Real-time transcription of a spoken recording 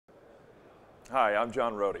Hi, I'm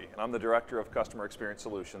John Rohde, and I'm the Director of Customer Experience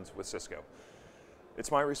Solutions with Cisco. It's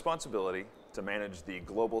my responsibility to manage the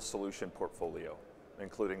global solution portfolio,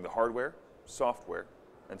 including the hardware, software,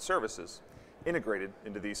 and services integrated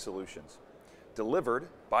into these solutions, delivered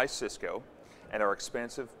by Cisco and our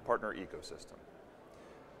expansive partner ecosystem.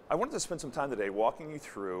 I wanted to spend some time today walking you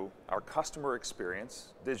through our customer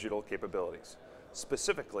experience digital capabilities,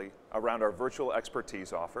 specifically around our virtual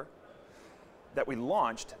expertise offer that we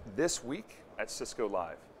launched this week at Cisco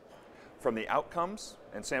Live. From the outcomes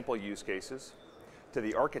and sample use cases to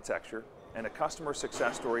the architecture and a customer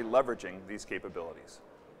success story leveraging these capabilities.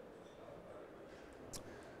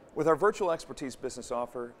 With our virtual expertise business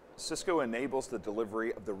offer, Cisco enables the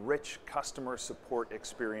delivery of the rich customer support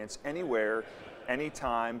experience anywhere,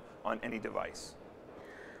 anytime, on any device.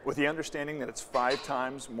 With the understanding that it's 5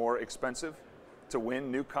 times more expensive to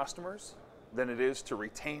win new customers than it is to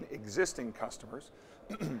retain existing customers,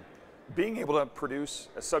 being able to produce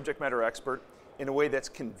a subject matter expert in a way that's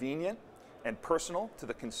convenient and personal to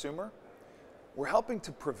the consumer, we're helping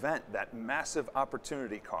to prevent that massive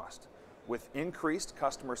opportunity cost with increased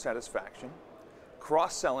customer satisfaction,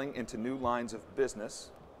 cross-selling into new lines of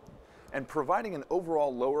business, and providing an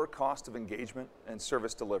overall lower cost of engagement and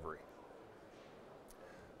service delivery.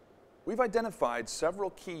 We've identified several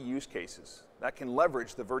key use cases that can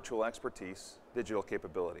leverage the virtual expertise digital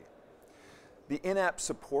capability. The in-app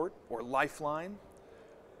support, or Lifeline.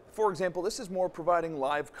 For example, this is more providing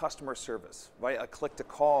live customer service via a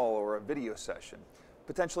click-to-call or a video session,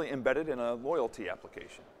 potentially embedded in a loyalty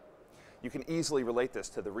application. You can easily relate this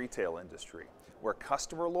to the retail industry, where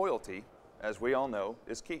customer loyalty, as we all know,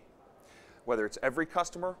 is key, whether it's every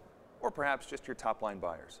customer or perhaps just your top-line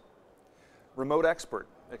buyers. Remote Expert,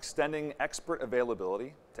 extending expert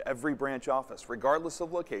availability to every branch office, regardless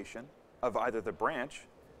of location of either the branch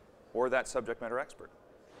or that subject matter expert.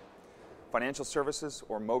 Financial services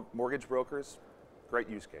or mortgage brokers, great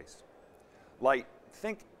use case. Light,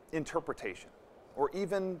 think interpretation or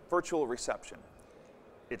even virtual reception.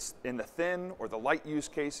 It's in the thin or the light use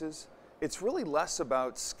cases. It's really less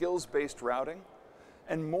about skills-based routing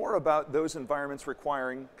and more about those environments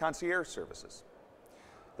requiring concierge services.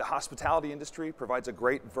 The hospitality industry provides a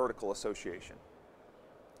great vertical association.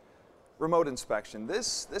 Remote inspection.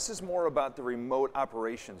 This is more about the remote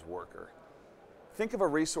operations worker. Think of a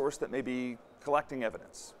resource that may be collecting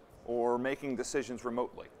evidence or making decisions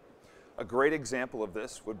remotely. A great example of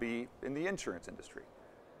this would be in the insurance industry.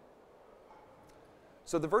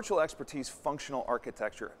 So the virtual expertise functional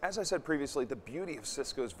architecture, as I said previously, the beauty of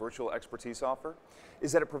Cisco's virtual expertise offer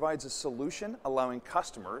is that it provides a solution allowing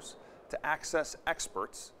customers to access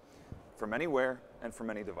experts from anywhere and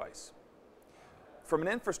from any device. From an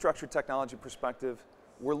infrastructure technology perspective,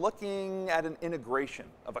 we're looking at an integration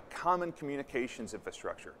of a common communications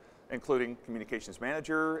infrastructure, including communications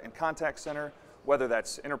manager and contact center, whether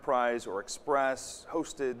that's enterprise or express,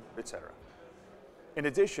 hosted, etc. In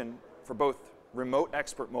addition, for both remote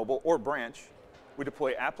expert mobile or branch, we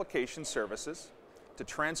deploy application services to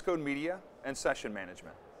transcode media and session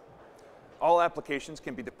management. All applications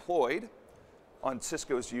can be deployed on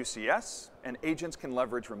Cisco's UCS, and agents can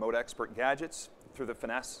leverage remote expert gadgets through the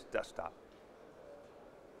Finesse desktop.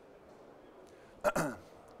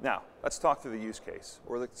 Now, let's talk through the use case,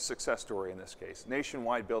 or the success story in this case.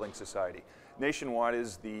 Nationwide Building Society. Nationwide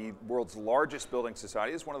is the world's largest building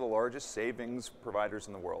society. It's one of the largest savings providers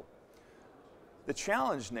in the world. The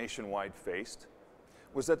challenge Nationwide faced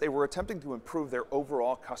was that they were attempting to improve their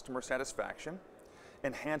overall customer satisfaction,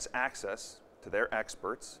 enhance access to their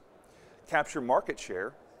experts, capture market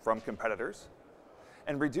share from competitors,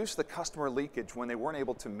 and reduce the customer leakage when they weren't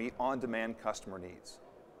able to meet on-demand customer needs.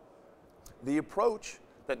 The approach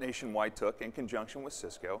that Nationwide took in conjunction with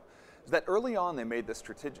Cisco is that early on they made the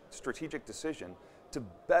strategic decision to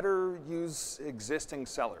better use existing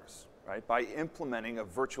sellers, right, by implementing a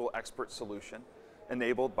virtual expert solution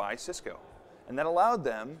enabled by Cisco. And that allowed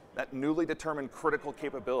them that newly determined critical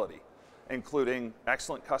capability, including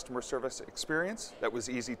excellent customer service experience that was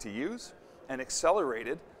easy to use and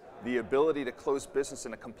accelerated the ability to close business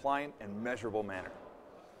in a compliant and measurable manner.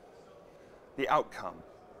 The outcome.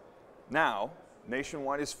 Now,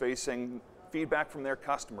 Nationwide is facing feedback from their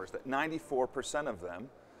customers that 94% of them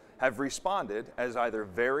have responded as either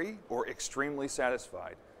very or extremely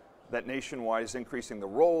satisfied that Nationwide is increasing the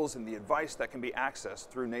roles and the advice that can be accessed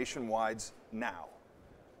through Nationwide's Now.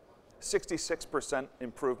 66%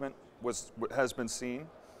 improvement has been seen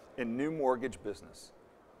in new mortgage business.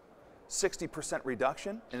 60%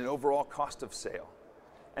 reduction in an overall cost of sale.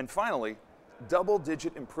 And finally,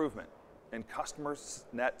 double-digit improvement in customers'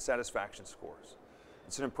 net satisfaction scores.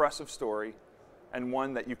 It's an impressive story, and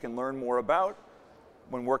one that you can learn more about.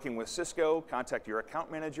 When working with Cisco, contact your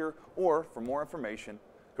account manager, or for more information,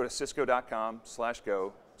 go to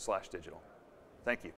cisco.com/go/digital. Thank you.